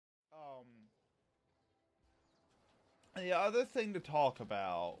The other thing to talk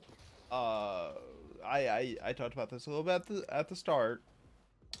about, uh, I talked about this a little bit at the start,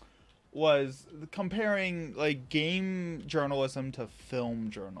 was comparing like game journalism to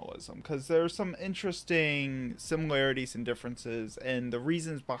film journalism, because there's some interesting similarities and differences, and the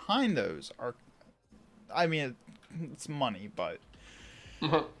reasons behind those are, I mean, it's money, but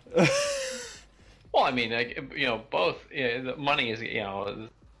Well, I mean, like, both. The money is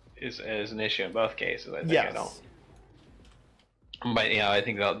is an issue in both cases. I think I don't. yes, But I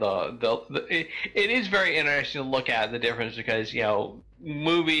think it is very interesting to look at the difference because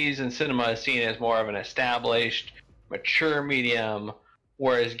movies and cinema is seen as more of an established, mature medium,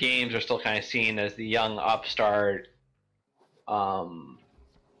 whereas games are still kind of seen as the young upstart. Um,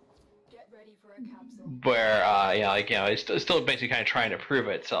 where it's still basically kind of trying to prove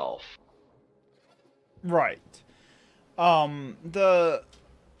itself. right. The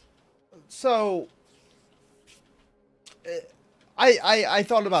so I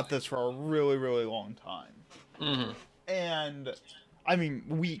thought about this for a really really long time, Mm-hmm. and I mean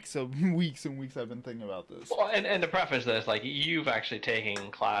weeks of weeks and weeks I've been thinking about this. Well, and to preface this, like you've actually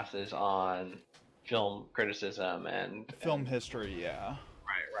taken classes on film criticism Film and history, yeah.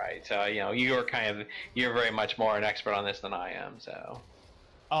 right. So you're very much more an expert on this than I am. So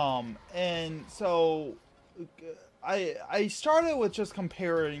And so I started with just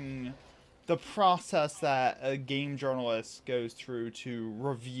comparing the process that a game journalist goes through to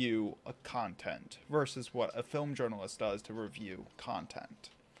review a content versus what a film journalist does to review content.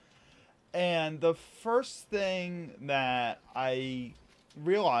 And the first thing that I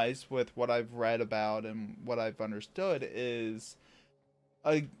realized with what I've read about and what I've understood is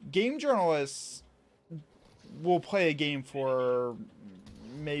a game journalist will play a game for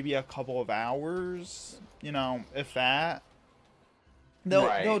maybe a couple of hours, if that. They'll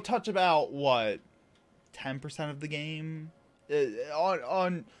right, touch about what 10% of the game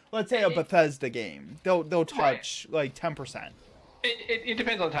on let's say a Bethesda game. They'll right. touch like 10%. It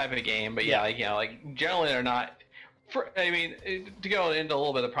depends on the type of game, but yeah, Yeah. like generally they're not. I mean, to go into a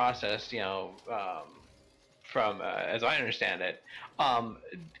little bit of the process, from as I understand it,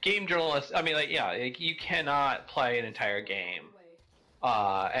 game journalists. I mean, like you cannot play an entire game,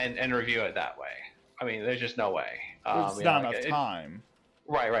 and review it that way. I mean, there's just no way. There's not Like enough time.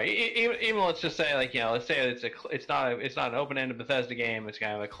 right. Even let's just say like let's say it's not an open-ended Bethesda game. It's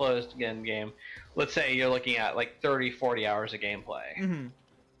kind of a closed-end game. Let's say you're looking at like 30, 40 hours of gameplay. Hmm.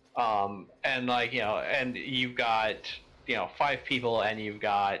 And like and you've got five people, and you've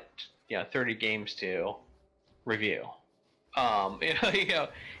got 30 games to review.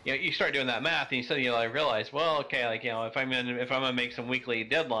 You start doing that math, and you suddenly like realize, well, okay, like if I'm gonna make some weekly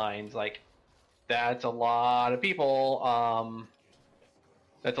deadlines, like that's a lot of people.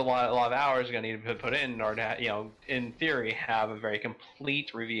 That's a lot of hours you're gonna need to put in order to in theory have a very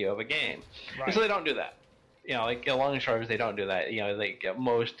complete review of a game. And so Right. they don't do that. Like long and short is they don't do that. Like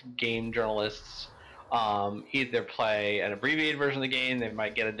most game journalists either play an abbreviated version of the game, they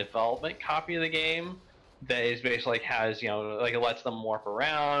might get a development copy of the game that is basically has like it lets them warp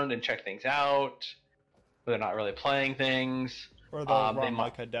around and check things out, but they're not really playing things. Or they'll They run might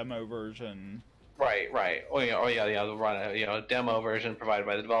like a demo version. right. They'll run a demo version provided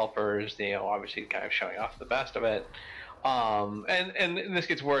by the developers. Obviously kind of showing off the best of it. And this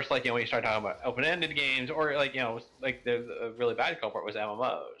gets worse like when you start talking about open-ended games, or like like the really bad culprit was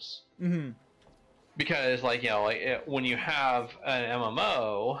MMOs. Hmm. Because when you have an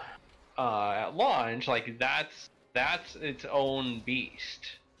MMO at launch, like that's its own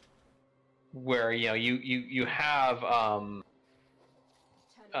beast, where you have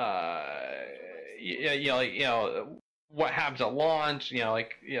uh what happens at launch,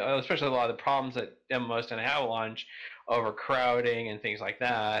 especially a lot of the problems that MMOs tend to have at launch, overcrowding and things like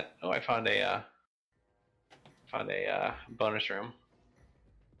that. Oh, I found a bonus room.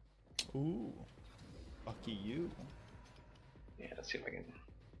 Ooh, lucky you. Yeah, let's see if I can.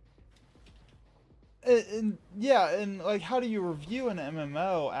 And yeah, and like, how do you review an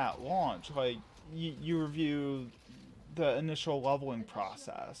MMO at launch? Like, you review the initial leveling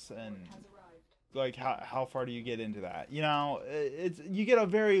process, and like how far do you get into that? It's you get a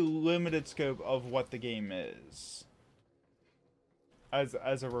very limited scope of what the game is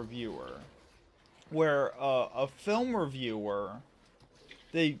as a reviewer. Where a film reviewer,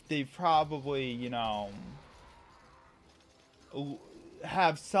 they probably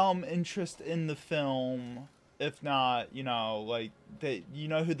have some interest in the film, if not like they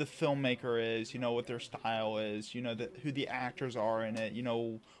who the filmmaker is, what their style is, who the actors are in it,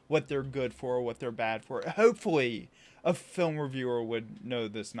 what they're good for, what they're bad for. Hopefully a film reviewer would know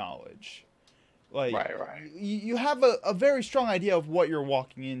this knowledge. Like, Right, right. you have a very strong idea of what you're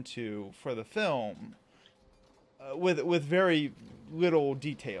walking into for the film, with very little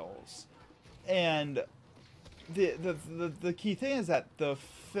details, and the key thing is that the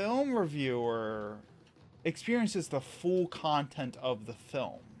film reviewer experiences the full content of the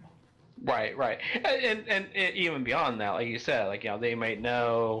film. Right, right, and even beyond that, like you said, like they might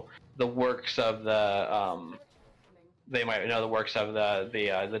know the works of the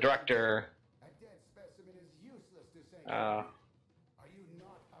director. Uh,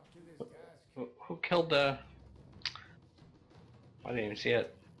 who killed the? I didn't even see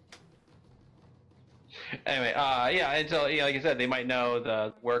it. Anyway, yeah, and so like I said, they might know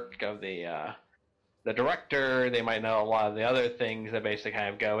the work of the director. They might know a lot of the other things that basically kind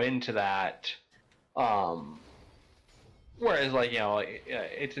of go into that. Whereas, like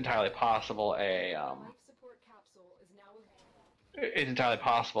it's entirely possible it's entirely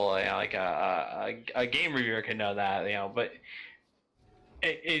possible like a game reviewer can know that, but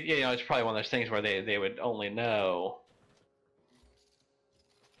it's probably one of those things where they would only know.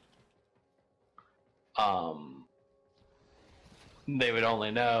 They would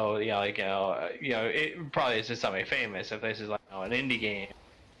only know, it probably is just somebody famous. If this is like an indie game,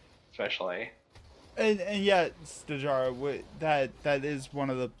 especially. And yet, Stajara, that is one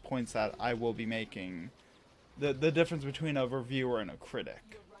of the points that I will be making. The difference between a reviewer and a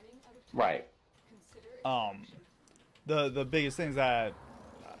critic. Right. The biggest thing is that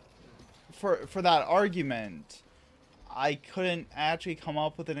for that argument, I couldn't actually come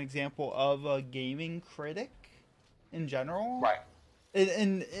up with an example of a gaming critic in general. Right.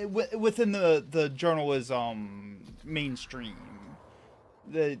 Within the journalism mainstream,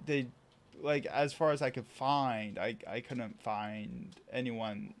 they like, as far as I could find, I couldn't find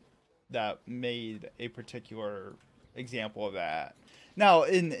anyone that made a particular example of that. Now,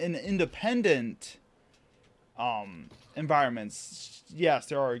 in independent environments, yes,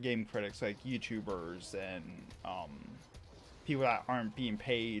 there are game critics like YouTubers and people that aren't being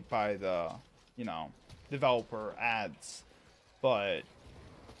paid by the developer ads. But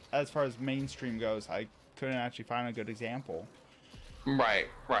as far as mainstream goes, I couldn't actually find a good example. Right,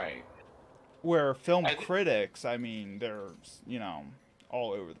 right. Where film critics, I mean, they're,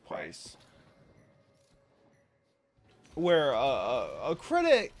 all over the place. Right. Where a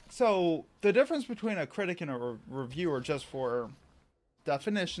critic, so the difference between a critic and a reviewer, just for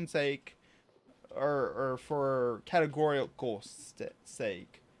definition's sake, or for categorical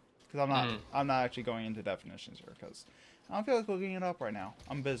sake, because I'm not actually going into definitions here, because I don't feel like looking it up right now.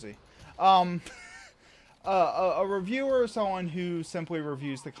 I'm busy. A reviewer is someone who simply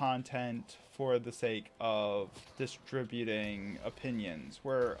reviews the content for the sake of distributing opinions,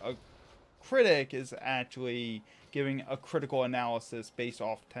 where a critic is actually giving a critical analysis based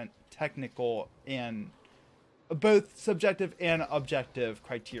off technical and both subjective and objective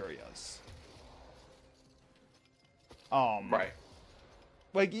criterias. Right.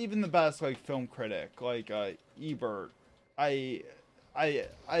 Like, even the best, like, film critic, like Ebert, I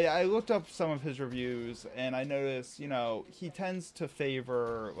looked up some of his reviews, and I noticed, he tends to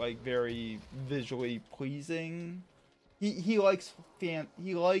favor, like, very visually pleasing. He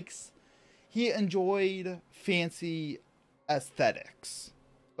enjoyed fancy aesthetics,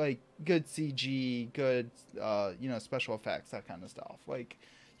 like good CG, good special effects, that kind of stuff. Like,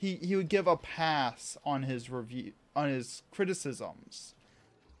 he would give a pass on his criticisms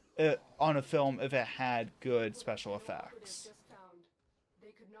on a film if it had good special effects.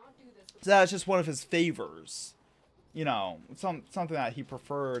 So that's just one of his favors, something that he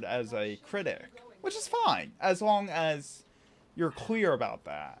preferred as a critic, which is fine as long as you're clear about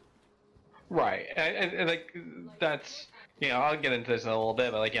that. Right, and like that's I'll get into this in a little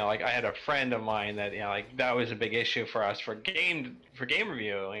bit, but like I had a friend of mine that that was a big issue for us for game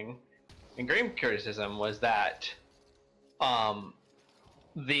reviewing and game criticism, was that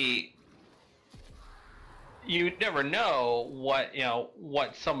you never know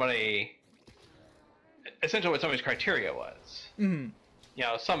what somebody's criteria was. Mm-hmm.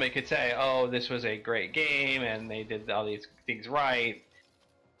 Somebody could say, "Oh, this was a great game, and they did all these things right,"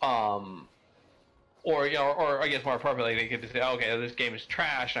 or I guess more appropriately, they could say, "Okay, this game is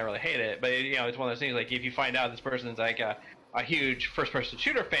trash, and I really hate it." But it's one of those things, like, if you find out this person's like a huge first-person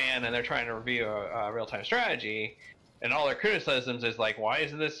shooter fan, and they're trying to review a real-time strategy, and all their criticisms is like, "Why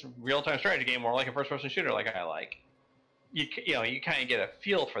isn't this real-time strategy game more like a first-person shooter like I like?" You kind of get a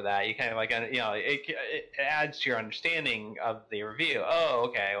feel for that. You kind of like, it adds to your understanding of the review. Oh,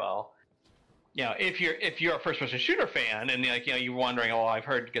 okay, well, if you're a first-person shooter fan, and you're wondering, oh, I've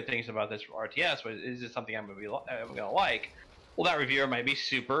heard good things about this RTS, but is this something I'm gonna like? well, that reviewer might be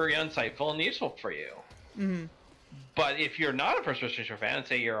super insightful and useful for you. Mm-hmm. But if you're not a first-person shooter fan,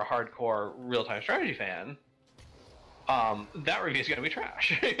 say you're a hardcore real-time strategy fan, that review is going to be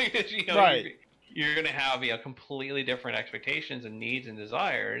trash. Right. You're going to have completely different expectations and needs and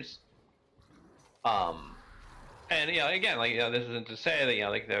desires. And again, this isn't to say that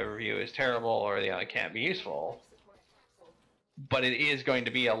like the review is terrible or it can't be useful, but it is going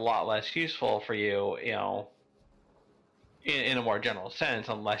to be a lot less useful for you, in a more general sense,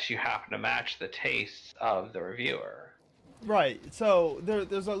 unless you happen to match the tastes of the reviewer. Right. So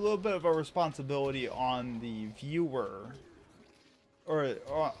there's a little bit of a responsibility on the viewer or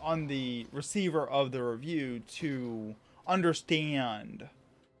on the receiver of the review to understand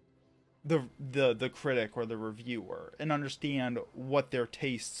the critic or the reviewer and understand what their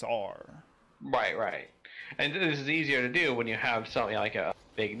tastes are. Right. And this is easier to do when you have something like a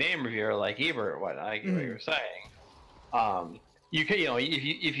big name reviewer like Ebert, what you were saying. You can,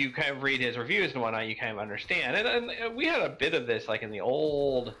 if you kind of read his reviews and whatnot, you kind of understand. And we had a bit of this like in the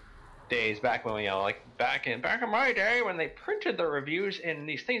old days, back when back in my day when they printed the reviews in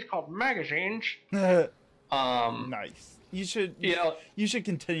these things called magazines. Nice. You should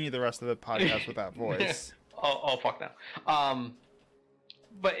continue the rest of the podcast with that voice. oh fuck no.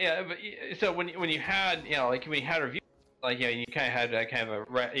 But so when you had when you had reviews, you kind of had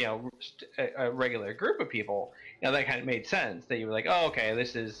a regular group of people, that kind of made sense. That you were like, oh, okay,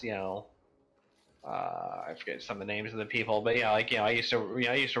 this is I forget some of the names of the people, but I used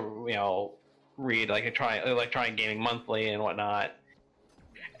to read Electronic Gaming Monthly and whatnot,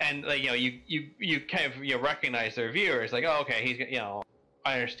 and you kind of recognize the reviewers, like, oh, okay, he's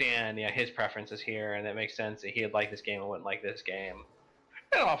I understand his preferences here, and that makes sense that he'd like this game and wouldn't like this game.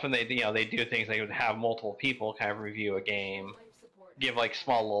 And often they do things. They would have multiple people kind of review a game, give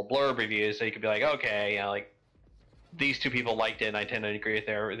small little blurb reviews, so you could be like, okay, these two people liked it, and I tend to agree with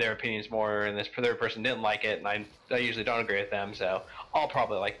their opinions more, and this third person didn't like it, and I usually don't agree with them, so I'll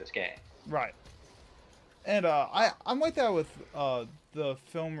probably like this game. Right. And I'm like that with the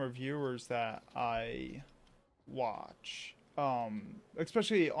film reviewers that I watch.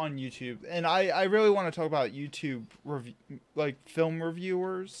 Especially on YouTube, and I really want to talk about YouTube film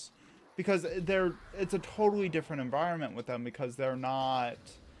reviewers, because it's a totally different environment with them, because they're not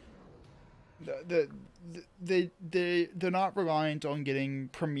they're not reliant on getting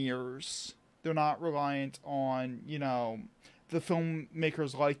premieres. They're not reliant on the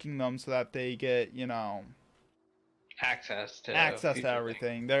filmmakers liking them so that they get access to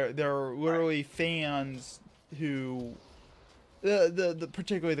everything. They're literally fans who. The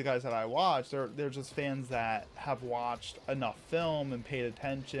particularly the guys that I watch, they're just fans that have watched enough film and paid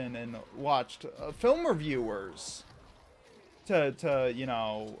attention and watched film reviewers to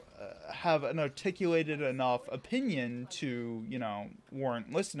have an articulated enough opinion to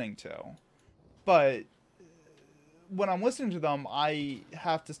warrant listening to. But when I'm listening to them, I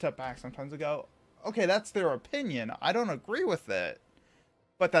have to step back sometimes and go, okay, that's their opinion. I don't agree with it,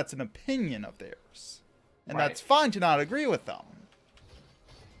 but that's an opinion of theirs. And that's fine to not agree with them.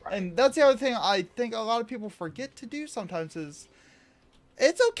 Right. And that's the other thing I think a lot of people forget to do sometimes is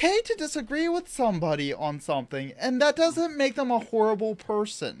it's okay to disagree with somebody on something, and that doesn't make them a horrible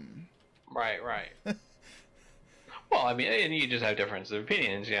person. Right. Well, I mean, and you just have differences of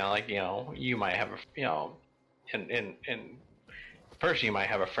opinions, you might have in person you might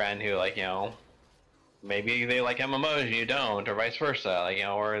have a friend who maybe they like MMOs and you don't, or vice versa,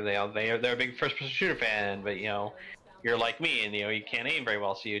 or they're a big first-person shooter fan, but you're like me and you can't aim very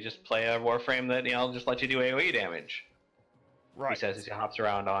well, so you just play a Warframe that just let you do AOE damage. Right. He says as he hops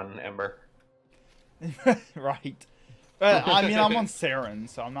around on Ember. Right. But I mean, I'm on Saren,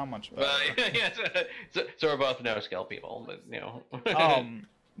 so I'm not much better. So we're both no-skill people, but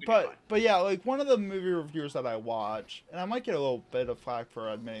But yeah, one of the movie reviewers that I watch, and I might get a little bit of flack for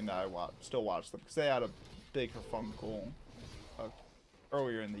admitting that I still watch them, because they had a big kerfuffle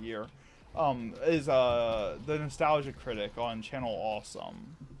earlier in the year, is the Nostalgia Critic on Channel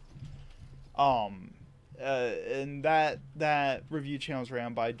Awesome. And that review channel is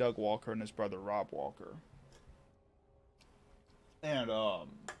ran by Doug Walker and his brother Rob Walker. And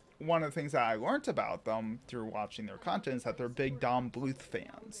one of the things that I learned about them through watching their content is that they're big Don Bluth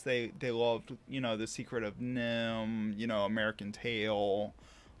fans. They loved, The Secret of Nim, American Tail,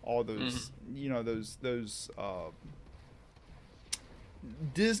 all those, those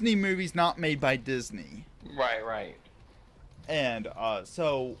Disney movies not made by Disney. Right. And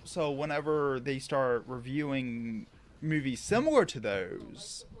so whenever they start reviewing movies similar to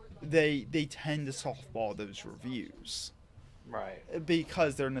those, they tend to softball those reviews. Right.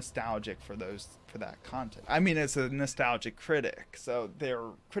 because they're nostalgic for that content. I mean, it's a nostalgic critic, so they're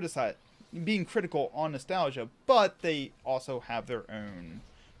being critical on nostalgia, but they also have their own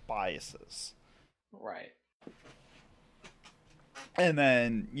biases. Right. And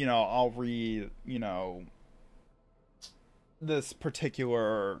then, I'll read, this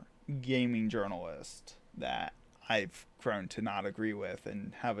particular gaming journalist that I've grown to not agree with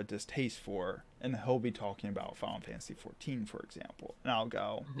and have a distaste for, and he'll be talking about Final Fantasy XIV, for example, and I'll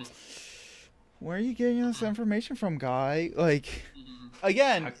go, where are you getting this information from, guy? Like,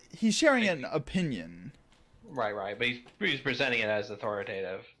 again, he's sharing an opinion. Right, but he's presenting it as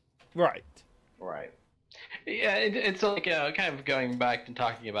authoritative. Right. Yeah, it's like kind of going back and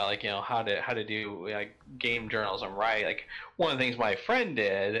talking about like how to do like game journalism right. Like one of the things my friend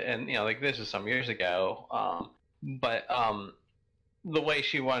did, and like this is some years ago, but the way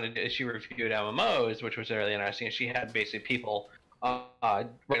she reviewed MMOs, which was really interesting. She had basically people write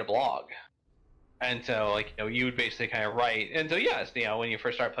a blog. And so, like, you would basically kind of write. And so, yes, when you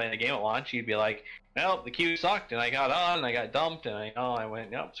first start playing the game at launch, you'd be like, well, the queue sucked, and I got on, and I got dumped, and I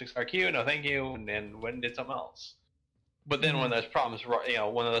went, nope, 6-star queue, no thank you, and then went and did something else. But then when those problems,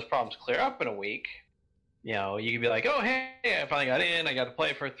 clear up in a week, you could be like, oh, hey, I finally got in, I got to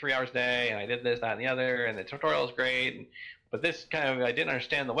play for 3 hours a day, and I did this, that, and the other, and the tutorial is great, but this I didn't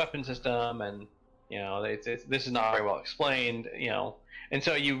understand the weapon system, and, this is not very well explained, and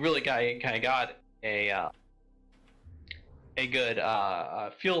so you really got a good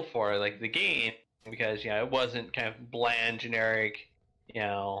feel for like the game, because it wasn't kind of bland, generic,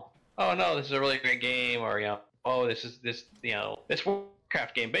 oh no, this is a really great game, or oh, this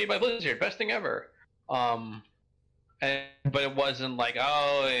Warcraft game made by Blizzard, best thing ever. But it wasn't like,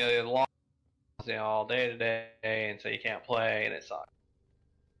 oh, it lost all day today, and so you can't play, and it sucks.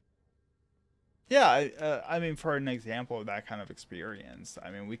 Yeah, I mean, for an example of that kind of experience, I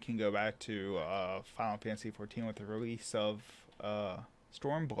mean, we can go back to Final Fantasy XIV with the release of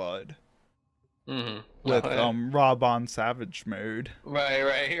Stormblood. With Raban Savage mode.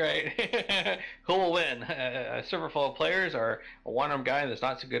 Right. Who will win? A server full of players, or a one-armed guy that's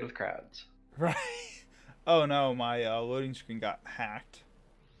not so good with crowds? Right. Oh no, my loading screen got hacked.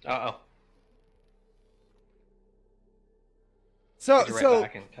 Uh-oh. So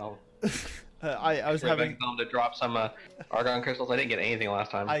back and tell I was having them to drop some argon crystals. I didn't get anything last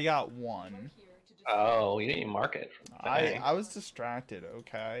time. I got one. Oh, you didn't even mark it. I was distracted.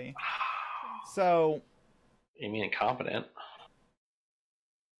 Okay. So. You mean incompetent?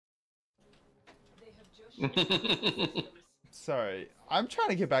 Sorry, I'm trying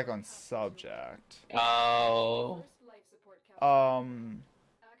to get back on subject. Oh.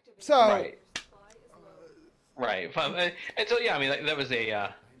 So. Right. And so yeah, I mean that was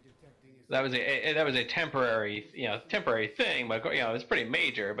a temporary thing, but it was pretty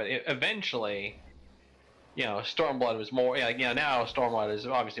major. But eventually, Stormblood was more. Now Stormblood is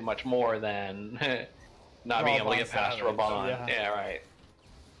obviously much more than not being able to get past Raban. Yeah, right.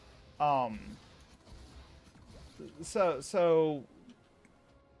 So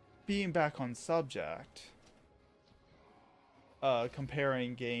being back on subject,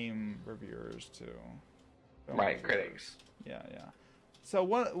 comparing game reviewers to critics. Yeah. So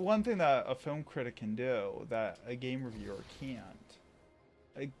one thing that a film critic can do that a game reviewer can't,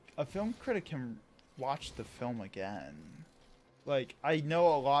 a film critic can watch the film again. Like, I know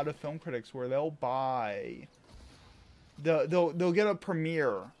a lot of film critics where they'll get a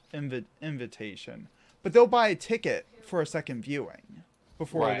premiere invitation, but they'll buy a ticket for a second viewing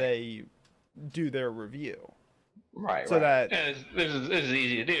before they do their review. Right. So that this is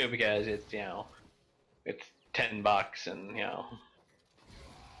easy to do because it's it's $10 and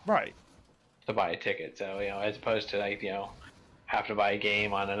right to buy a ticket. So as opposed to have to buy a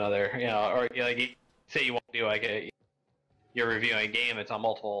game on another or say you want to do you're reviewing a game that's on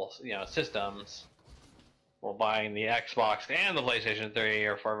multiple systems. Well, buying the Xbox and the PlayStation 3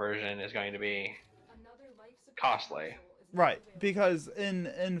 or 4 version is going to be costly. Right, because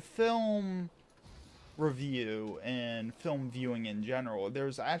in film review and film viewing in general,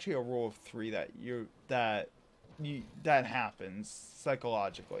 there's actually a rule of 3 that happens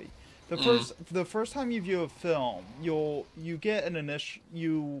psychologically. The first time you view a film, you get an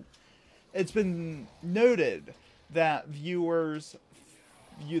initial it's been noted that viewers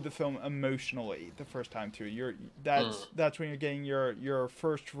view the film emotionally the first time through. That's when you're getting your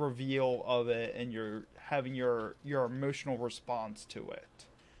first reveal of it, and you're having your emotional response to it.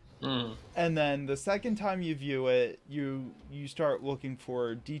 And then the second time you view it, you start looking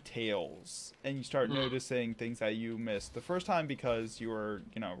for details, and you start noticing things that you missed the first time because you were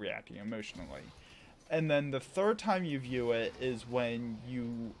reacting emotionally. And then the third time you view it is when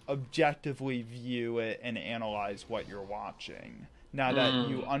you objectively view it and analyze what you're watching. Now that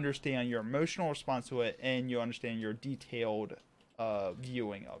you understand your emotional response to it and you understand your detailed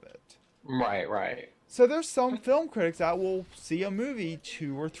viewing of it. Right. So there's some film critics that will see a movie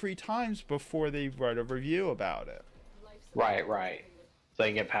 2 or 3 times before they write a review about it. Right. So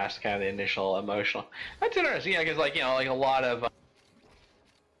they get past kind of the initial emotional. That's interesting, yeah, because like like a lot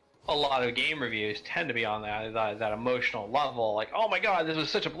of game reviews tend to be on that emotional level, like, oh my god, this was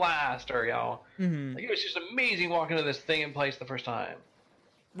such a blast, or like it was just amazing walking into this thing in place the first time.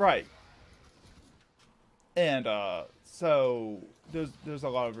 Right. And so there's a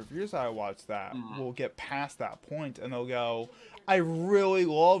lot of reviews I watch that will get past that point and they'll go, I really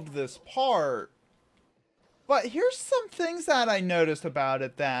loved this part, but here's some things that I noticed about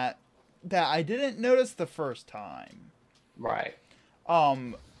it that I didn't notice the first time. Right.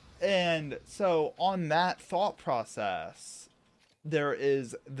 And so on that thought process, there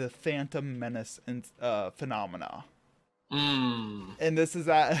is the Phantom Menace phenomena. And this is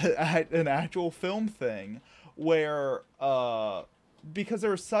an actual film thing where, because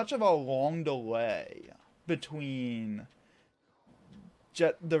there was such of a long delay between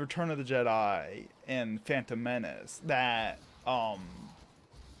the Return of the Jedi and Phantom Menace that, the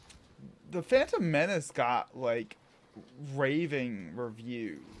Phantom Menace got, like, raving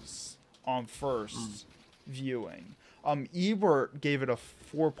reviews on first viewing. Ebert gave it a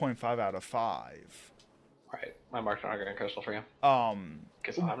 4.5 out of 5. Right. My marks are not going crystal for you.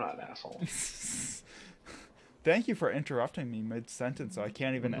 Because I'm not an asshole. Thank you for interrupting me mid-sentence, so I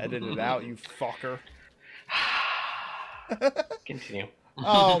can't even edit it out, you fucker. Continue.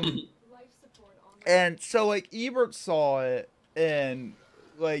 And so, like, Ebert saw it and,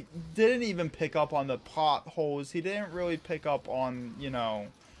 like, didn't even pick up on the plot holes. He didn't really pick up on,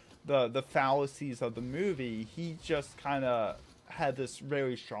 the fallacies of the movie. He just kind of had this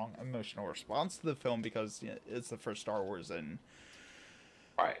really strong emotional response to the film because it's the first Star Wars in,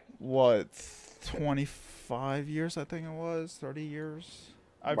 what, 25 years, I think it was? 30 years?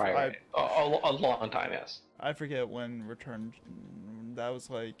 Right. A long time, yes. I forget when Return... That was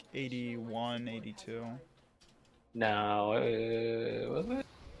like 81, 82. No, was it?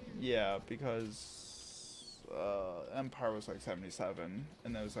 Yeah, because Empire was like 77,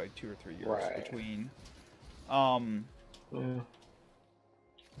 and there was like 2 or 3 years between.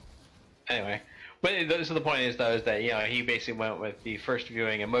 Anyway, but so the point is, though, is that he basically went with the first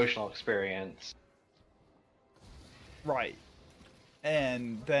viewing emotional experience. Right.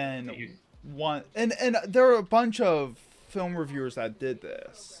 And then and there are a bunch of film reviewers that did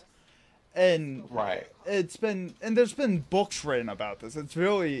this. And there's been books written about this. It's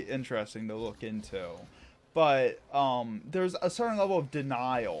really interesting to look into. But there's a certain level of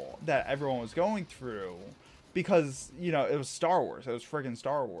denial that everyone was going through because, it was Star Wars. It was friggin'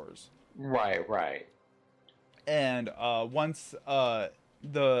 Star Wars. Right. And once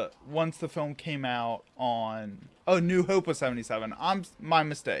the film came out on New Hope was 77. My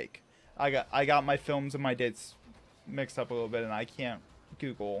mistake. I got my films and my dates mixed up a little bit, and I can't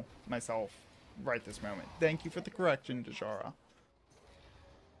Google myself right this moment. Thank you for the correction, Deshara.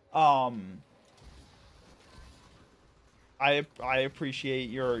 I appreciate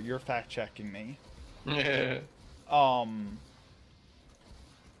your fact checking me.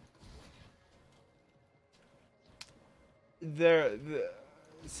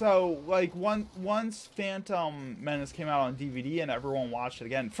 So, like, once Phantom Menace came out on DVD and everyone watched it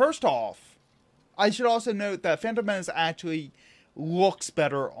again, first off, I should also note that Phantom Menace actually looks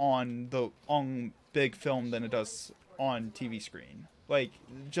better on big film than it does on TV screen. Like,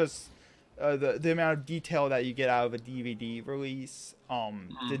 just the amount of detail that you get out of a DVD release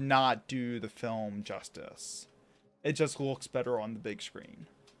did not do the film justice. It just looks better on the big screen,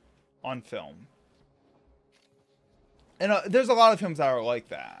 on film. And there's a lot of films that are like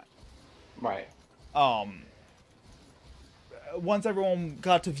that. Right. Once everyone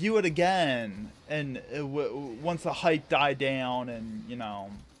got to view it again, and once the hype died down, and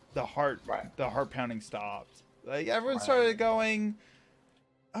the heart pounding stopped, like everyone started going,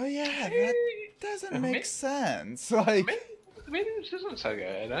 "Oh yeah, that doesn't make sense." Like maybe this isn't so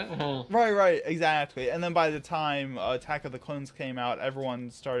good. Right, exactly. And then by the time Attack of the Clones came out, everyone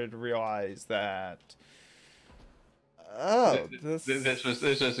started to realize that. This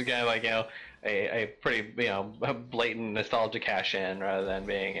was again like a pretty blatant nostalgia cash in rather than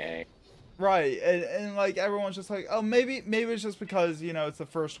being a right, and like everyone's just like, oh, maybe it's just because it's the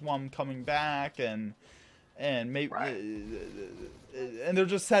first one coming back, and and maybe Right. and they're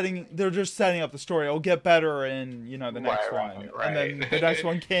just setting up the story. It'll get better in the next Right, one, right. and then the next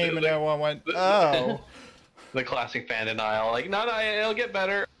one came, and everyone went, oh. The classic fan denial, like, no, it'll get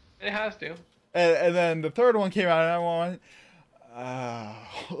better. It has to. And then the third one came out, and everyone went,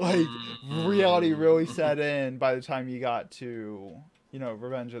 like reality really set in by the time you got to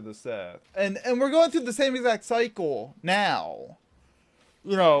Revenge of the Sith, and we're going through the same exact cycle now.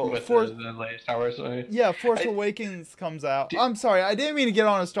 With the latest Star Wars movie. Yeah, Force Awakens comes out. I'm sorry, I didn't mean to get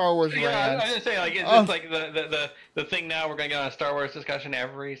on a Star Wars rant. I was gonna say, like, it's like the thing now. We're gonna get on a Star Wars discussion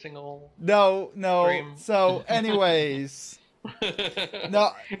every single. No. stream. So, anyways.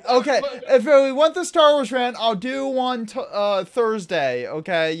 No, okay. If we want the Star Wars rant, I'll do one Thursday.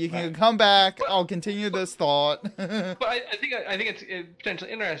 Okay, you can come back. I'll continue this thought. But I think it's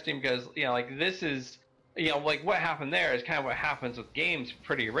potentially interesting because like this is like what happened there is kind of what happens with games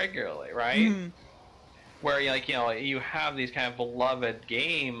pretty regularly, right? Mm-hmm. Where you have these kind of beloved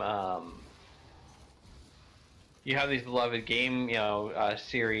game. You have these beloved game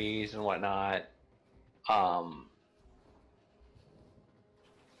series and whatnot.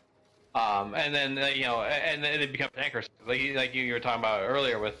 And then and then it becomes anchor, like you were talking about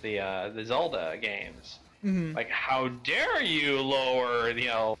earlier with the Zelda games. Mm-hmm. Like, how dare you lower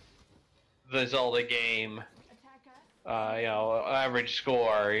the Zelda game average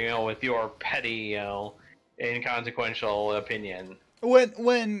score with your petty inconsequential opinion.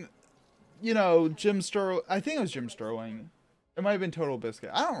 When Jim Sterling, I think it was Jim Sterling, it might have been Total Biscuit,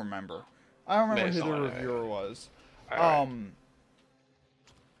 I don't remember who the reviewer was.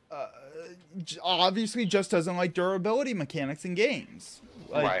 Obviously just doesn't like durability mechanics in games.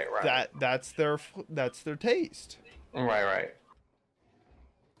 Like, right. That's their taste. Right.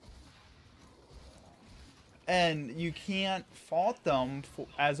 And you can't fault them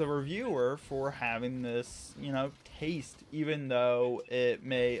as a reviewer for having this, taste, even though it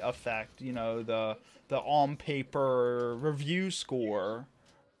may affect, the on paper review score.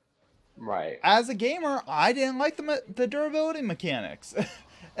 Right. As a gamer, I didn't like the durability mechanics.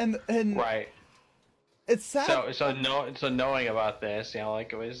 And right, it's sad. So knowing about this,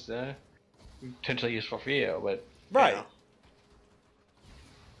 like, it was potentially useful for you, but right.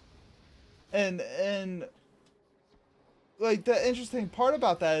 And like the interesting part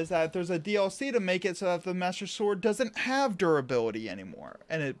about that is that there's a DLC to make it so that the Master Sword doesn't have durability anymore,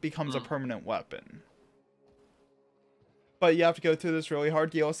 and it becomes a permanent weapon. But you have to go through this really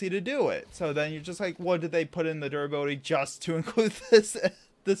hard DLC to do it. So then you're just like, what did they put in the durability just to include this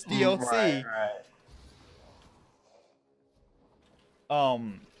DLC? Right.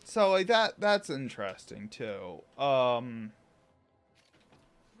 So like that's interesting too. We will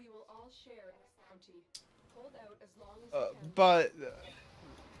all share in this bounty. Hold out as long as you can. But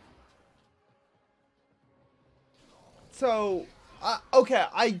so okay,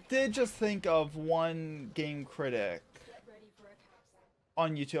 I did just think of one game critic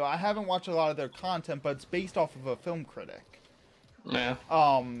on YouTube. I haven't watched a lot of their content, but it's based off of a film critic. Yeah.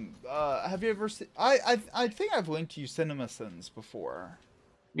 Have you ever seen? I think I've linked to you CinemaSins before.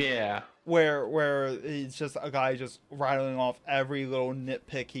 Yeah. Where it's just a guy just rattling off every little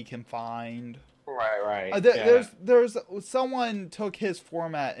nitpick he can find. Right. There's someone took his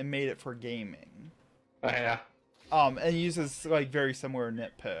format and made it for gaming. Oh, yeah. And uses like very similar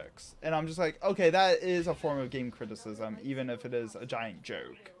nitpicks, and I'm just like, okay, that is a form of game criticism, even if it is a giant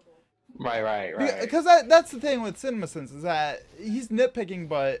joke. Right. Because that's the thing with CinemaSins is that he's nitpicking,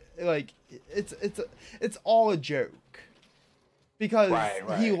 but like it's all a joke. Because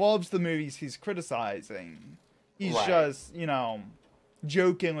he loves the movies he's criticizing. He's just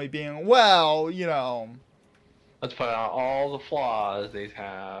jokingly being let's put out all the flaws they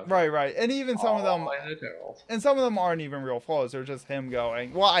have. Right. And even some of them aren't even real flaws. They're just him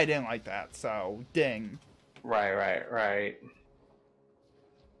going, well, I didn't like that, so ding. Right.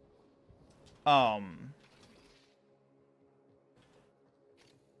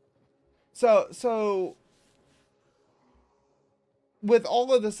 So with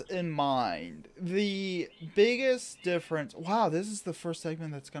all of this in mind, the biggest difference... Wow, this is the first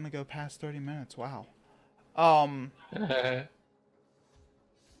segment that's going to go past 30 minutes. Wow. To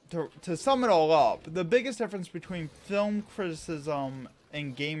sum it all up, the biggest difference between film criticism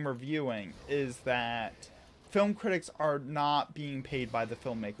and game reviewing is that film critics are not being paid by the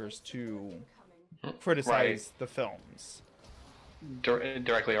filmmakers to criticize the films.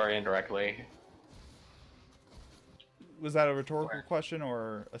 Directly or indirectly. Was that a rhetorical question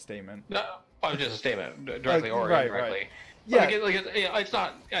or a statement? No, just a statement. Directly or indirectly. Right. Yeah, it's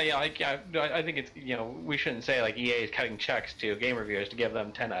not. I think it's we shouldn't say like EA is cutting checks to game reviewers to give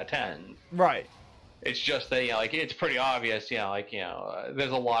them 10 out of 10. Right. It's just that like it's pretty obvious,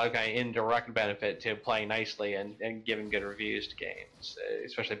 there's a lot of kind of indirect benefit to playing nicely and giving good reviews to games,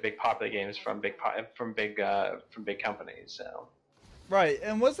 especially big popular games from big companies. So Right,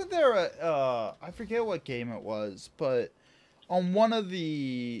 and wasn't there a I forget what game it was, but on one of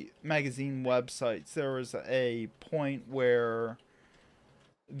the magazine websites there was a point where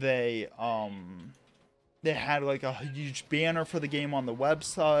they had like a huge banner for the game on the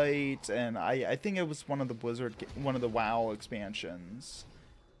website, and I think it was one of the one of the WoW expansions,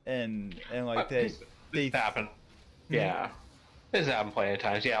 and like this happened, Hmm? yeah. This has happened plenty of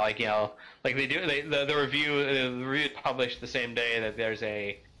times. Yeah, like they do. The review is published the same day that there's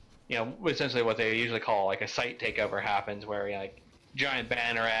essentially what they usually call like a site takeover happens, where like giant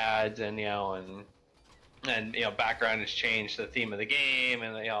banner ads and background is changed to the theme of the game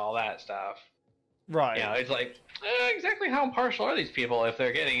and all that stuff. Right. It's like exactly how impartial are these people if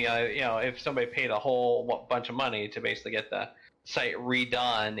they're getting if somebody paid a whole bunch of money to basically get the site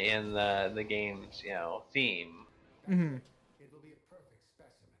redone in the game's theme. Mm-hmm.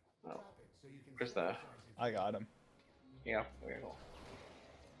 Where's the? I got him. Yeah. Okay, cool.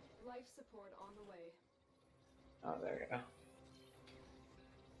 Life support on the way. Oh, there we go.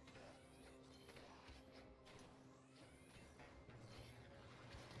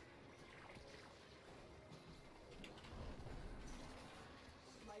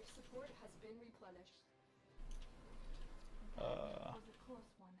 Life support has been replenished. Uh, Was a close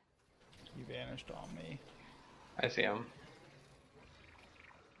one. he vanished on me. I see him.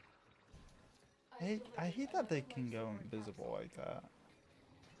 I hate that they can go invisible like that.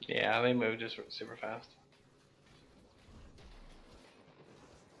 Yeah, they move just super fast.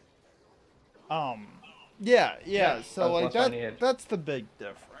 Yeah. Yeah, So like that's what I that's the big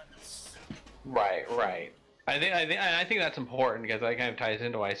difference. Right. I think that's important because that kind of ties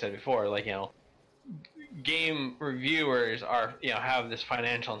into what I said before. Like game reviewers are have this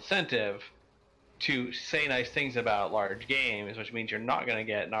financial incentive to say nice things about large games, which means you're not going to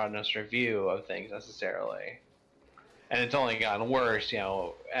get an honest review of things necessarily. And it's only gotten worse,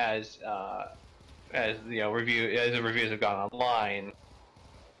 as the reviews have gone online,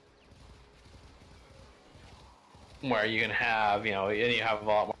 where you can have you have a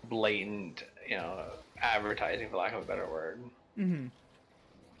lot more blatant advertising, for lack of a better word. Mm-hmm.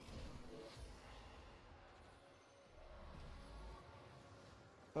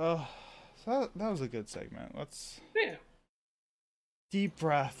 Oh, so that was a good segment. Let's deep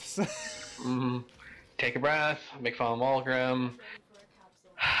breaths. Mm-hmm. Take a breath. Make fun of Maulgrim. Ready for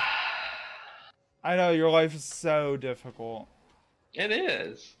a capsule. I know your life is so difficult. It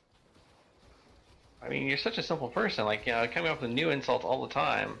is. I mean, you're such a simple person. Like coming up with new insults all the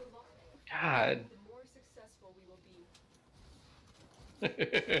time. God. The more successful we will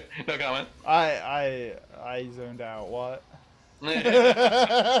be. No comment. I zoned out. What?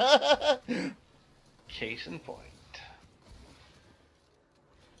 Case in point.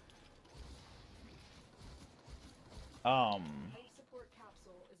 Life support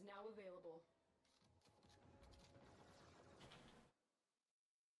capsule is now available.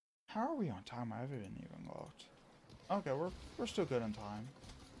 How are we on time? I haven't even looked. Okay, we're still good on time.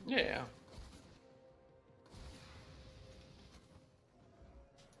 Yeah.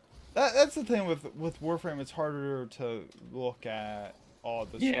 That's the thing with Warframe. It's harder to look at all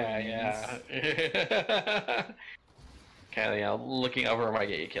the screens. Yeah. Kind of looking over might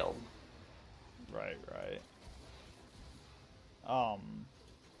get you killed. Right.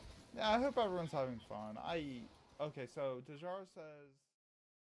 Yeah, I hope everyone's having fun. Okay, so Dejar says